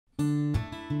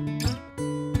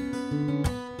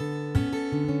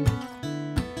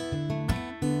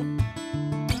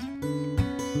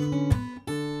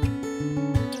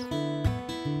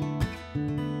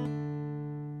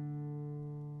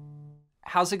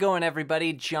How's it going,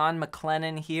 everybody? Jon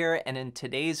MacLennan here, and in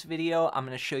today's video, I'm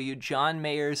going to show you John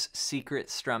Mayer's secret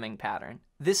strumming pattern.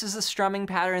 This is a strumming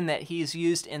pattern that he's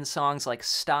used in songs like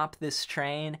Stop This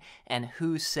Train and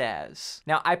Who Says.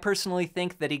 Now, I personally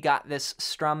think that he got this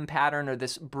strum pattern or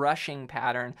this brushing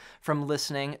pattern from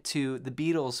listening to the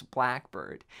Beatles'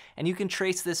 Blackbird. And you can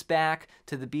trace this back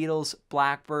to the Beatles'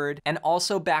 Blackbird and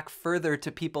also back further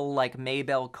to people like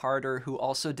Maybelle Carter, who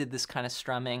also did this kind of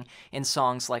strumming in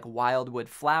songs like Wildwood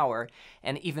Flower.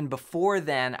 And even before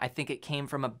then, I think it came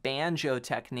from a banjo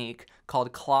technique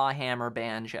called clawhammer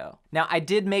banjo. Now, I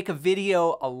did make a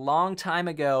video a long time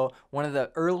ago, one of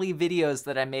the early videos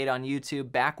that I made on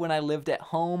YouTube back when I lived at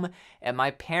home at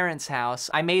my parents' house.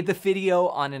 I made the video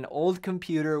on an old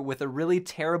computer with a really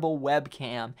terrible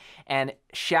webcam, and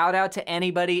shout out to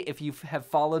anybody if you have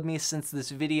followed me since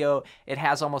this video. It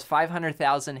has almost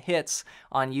 500,000 hits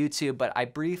on YouTube, but I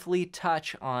briefly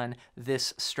touch on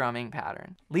this strumming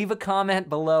pattern. Leave a comment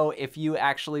below if you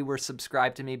actually were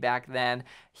subscribed to me back then.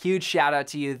 Huge shout out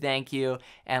to you, thank you,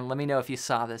 and let me know if you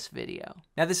saw this video.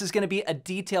 Now, this is going to be a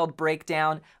detailed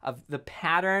breakdown of the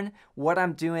pattern, what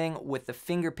I'm doing with the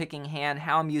finger picking hand,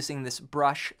 how I'm using this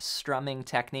brush strumming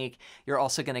technique. You're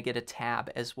also going to get a tab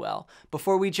as well.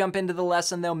 Before we jump into the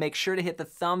lesson though, make sure to hit the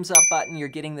thumbs up button. You're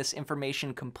getting this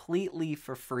information completely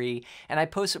for free, and I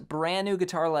post brand new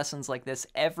guitar lessons like this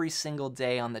every single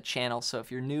day on the channel, so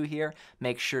if you're new here,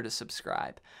 make sure to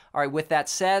subscribe. All right, with that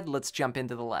said, let's jump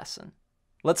into the lesson.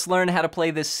 Let's learn how to play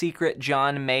this secret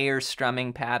John Mayer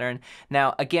strumming pattern.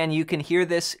 Now, again, you can hear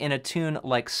this in a tune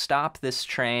like Stop This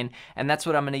Train, and that's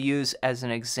what I'm going to use as an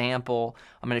example.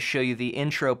 I'm going to show you the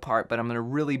intro part, but I'm going to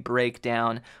really break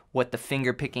down what the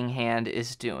finger picking hand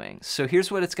is doing. So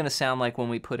here's what it's going to sound like when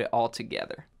we put it all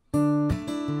together.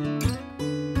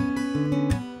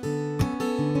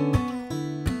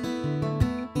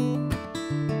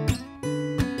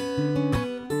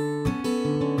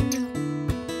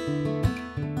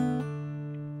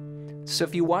 So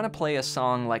if you want to play a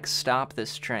song like Stop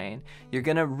This Train, you're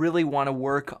going to really want to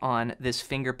work on this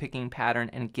finger picking pattern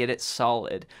and get it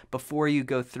solid before you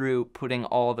go through putting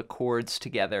all the chords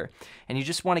together. And you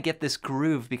just want to get this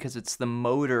groove because it's the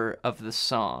motor of the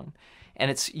song.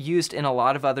 And it's used in a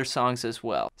lot of other songs as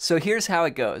well. So here's how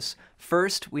it goes.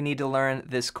 First, we need to learn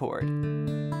this chord,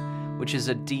 which is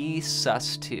a D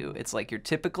sus2. It's like your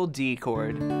typical D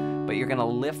chord, but you're going to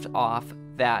lift off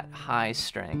that high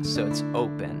string, so it's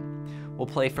open. We'll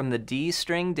play from the D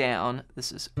string down.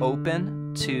 This is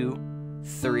open, 2,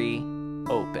 3,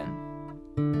 open.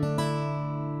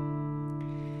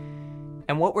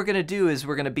 And what we're going to do is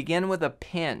we're going to begin with a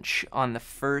pinch on the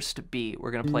first beat.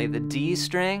 We're going to play the D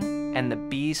string and the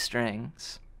B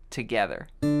strings together.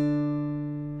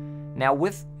 Now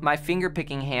with my finger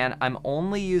picking hand, I'm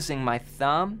only using my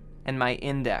thumb and my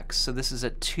index, so this is a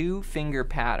 2-finger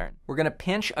pattern. We're going to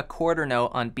pinch a quarter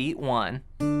note on beat 1,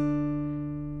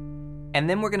 and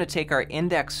then we're going to take our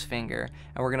index finger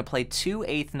and we're going to play 2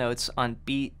 eighth notes on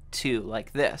beat 2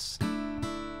 like this.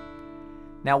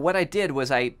 Now what I did was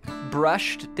I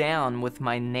brushed down with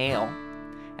my nail,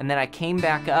 and then I came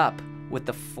back up with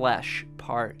the flesh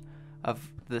part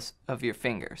of your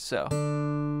finger. So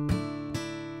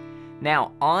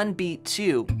now on beat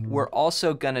 2, we're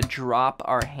also going to drop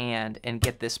our hand and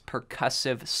get this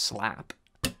percussive slap.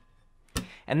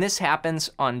 And this happens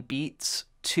on beats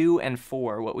 2 and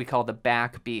 4, what we call the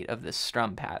backbeat of this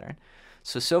strum pattern.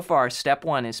 So far, step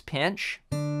 1 is pinch.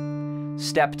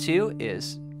 Step 2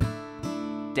 is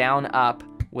down up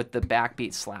with the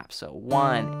backbeat slap. So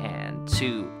 1 and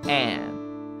 2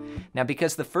 and. Now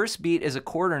because the first beat is a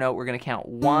quarter note, we're going to count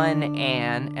 1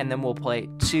 and then we'll play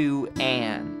 2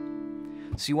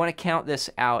 and. So you want to count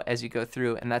this out as you go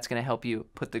through, and that's going to help you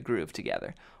put the groove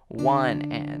together.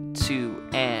 1 and 2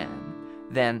 and,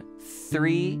 then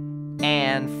 3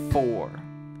 and 4.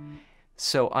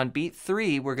 So on beat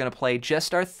 3, we're going to play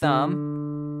just our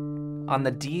thumb on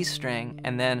the D string,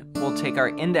 and then we'll take our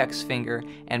index finger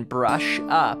and brush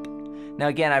up. Now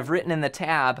again, I've written in the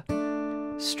tab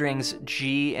strings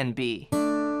G and B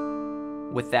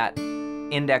with that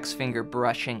index finger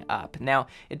brushing up. Now,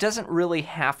 it doesn't really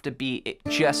have to be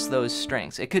just those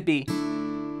strings. It could be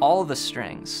all the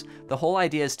strings. The whole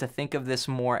idea is to think of this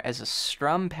more as a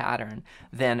strum pattern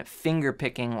than finger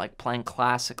picking like playing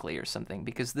classically or something,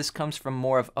 because this comes from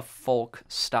more of a folk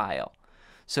style.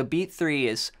 So beat 3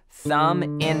 is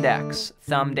thumb, index,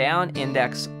 thumb down,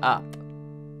 index up.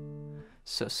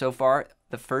 So far,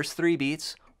 the first 3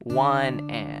 beats, 1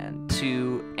 and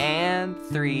 2 and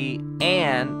 3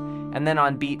 and then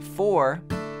on beat 4,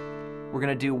 we're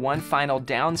gonna do one final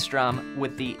down strum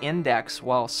with the index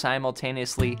while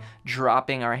simultaneously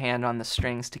dropping our hand on the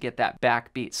strings to get that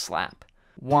backbeat slap.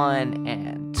 1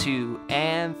 and 2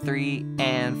 and 3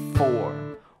 and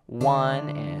 4. 1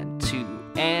 and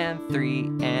 2 and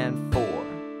 3 and 4.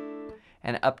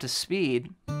 And up to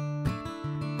speed.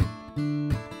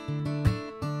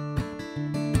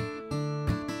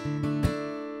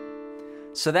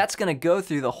 So that's going to go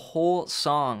through the whole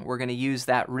song. We're going to use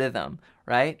that rhythm,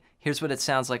 right? Here's what it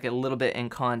sounds like a little bit in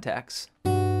context.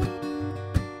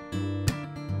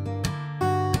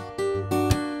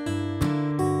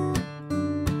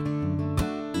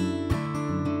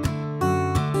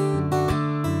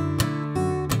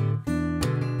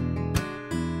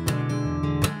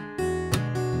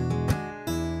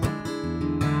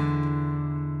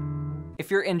 If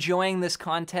you're enjoying this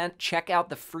content, check out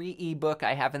the free ebook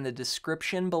I have in the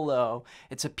description below.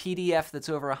 It's a PDF that's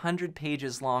over 100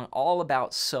 pages long, all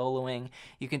about soloing.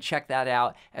 You can check that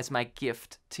out as my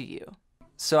gift to you.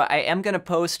 So I am going to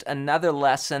post another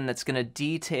lesson that's going to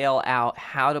detail out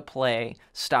how to play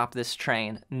Stop This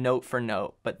Train note for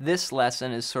note. But this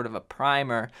lesson is sort of a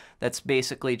primer that's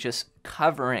basically just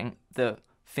covering the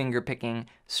finger-picking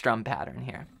strum pattern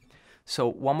here. So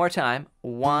one more time,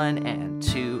 1 and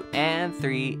 2 and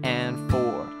 3 and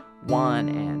 4. 1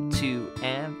 and 2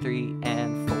 and 3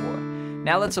 and 4.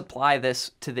 Now let's apply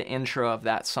this to the intro of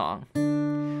that song.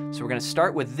 So we're going to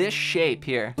start with this shape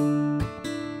here.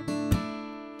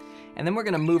 And then we're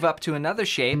going to move up to another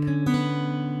shape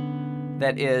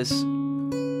that is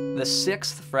the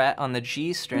 6th fret on the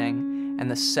G string and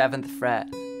the 7th fret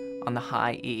on the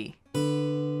high E.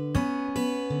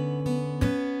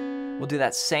 We'll do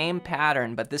that same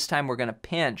pattern, but this time we're going to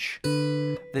pinch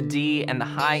the D and the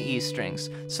high E strings.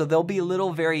 So there'll be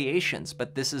little variations,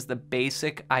 but this is the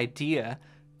basic idea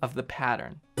of the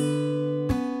pattern.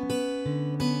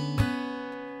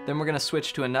 Then we're going to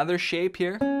switch to another shape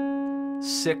here.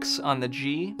 6 on the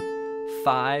G,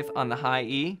 5 on the high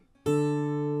E.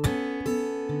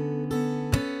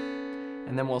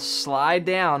 And then we'll slide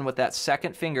down with that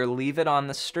 2nd finger, leave it on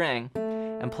the string,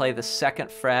 and play the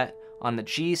 2nd fret on the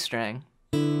G string.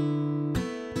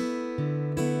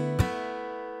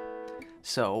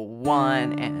 So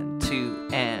 1 and 2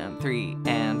 and 3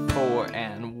 and 4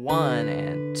 and 1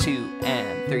 and 2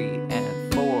 and 3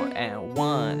 and 4 and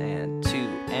 1 and 2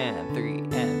 and 3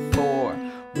 and 4.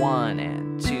 1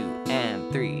 and 2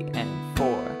 and 3 and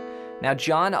 4. Now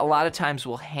John a lot of times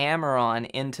will hammer on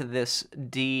into this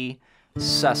D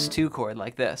sus2 chord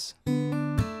like this,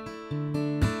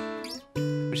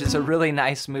 which is a really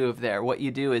nice move there. What you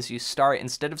do is you start,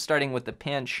 instead of starting with the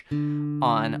pinch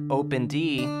on open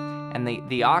D and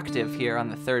the octave here on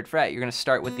the 3rd fret, you're going to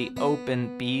start with the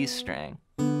open B string.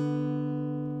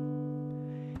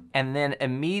 And then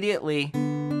immediately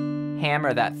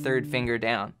hammer that 3rd finger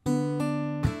down.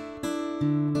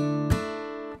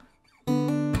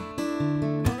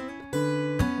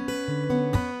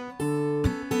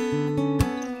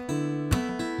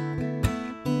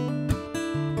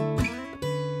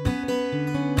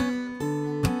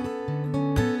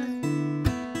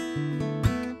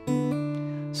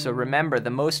 So remember,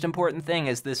 the most important thing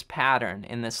is this pattern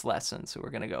in this lesson. So we're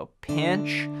going to go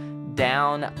pinch,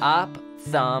 down, up,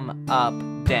 thumb, up,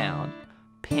 down.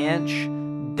 Pinch,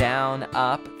 down,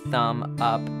 up, thumb,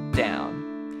 up,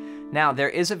 down. Now, there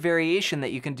is a variation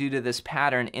that you can do to this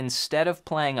pattern. Instead of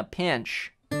playing a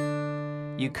pinch,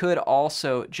 you could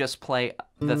also just play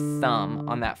the thumb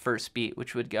on that first beat,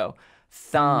 which would go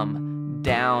thumb,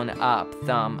 down, up,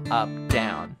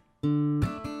 down.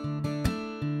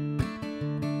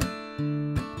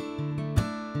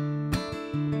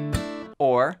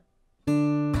 Or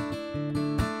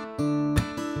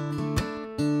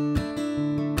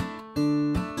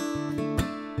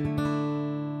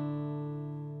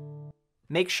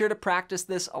make sure to practice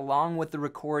this along with the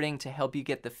recording to help you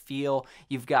get the feel.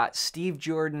 You've got Steve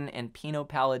Jordan and Pino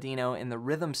Palladino in the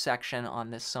rhythm section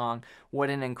on this song. What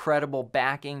an incredible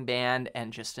backing band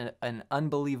and just an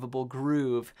unbelievable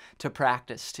groove to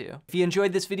practice to. If you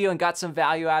enjoyed this video and got some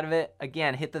value out of it,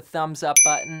 again, hit the thumbs up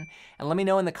button and let me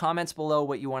know in the comments below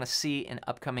what you want to see in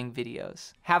upcoming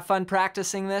videos. Have fun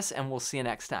practicing this and we'll see you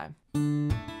next time.